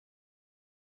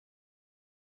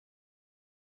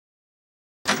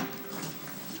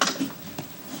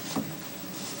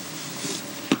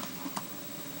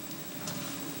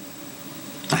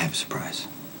have a surprise.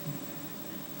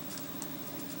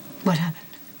 What happened?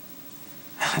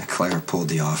 Clara pulled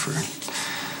the offer.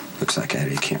 Looks like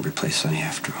Eddie can't replace Sonny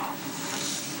after all.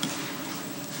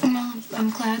 Well, I'm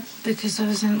glad, because I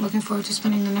wasn't looking forward to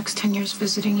spending the next 10 years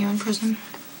visiting you in prison.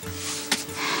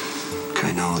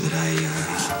 I know that I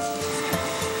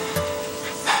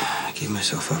gave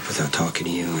myself up without talking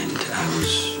to you, and I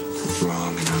was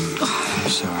wrong, and I'm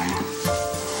sorry.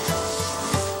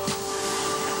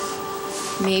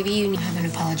 Maybe you have an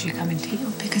apology coming to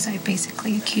you, because I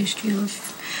basically accused you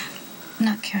of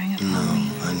not caring about me.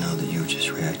 No, I know that you were just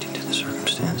reacting to the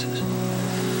circumstances.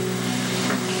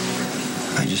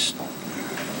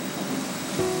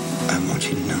 I want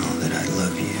you to know that I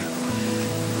love you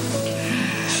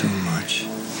so much.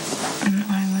 And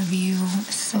I love you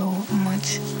so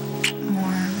much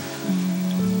more.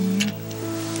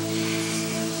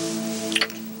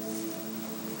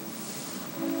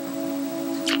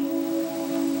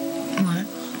 What?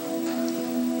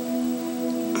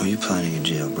 Are you planning a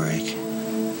jailbreak?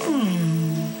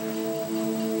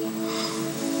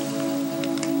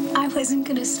 I wasn't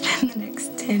gonna spend the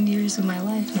next 10 years of my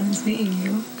life not seeing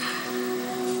you.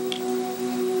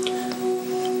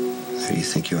 So you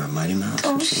think you're a mighty mouse?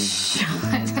 Oh,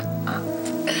 shut up.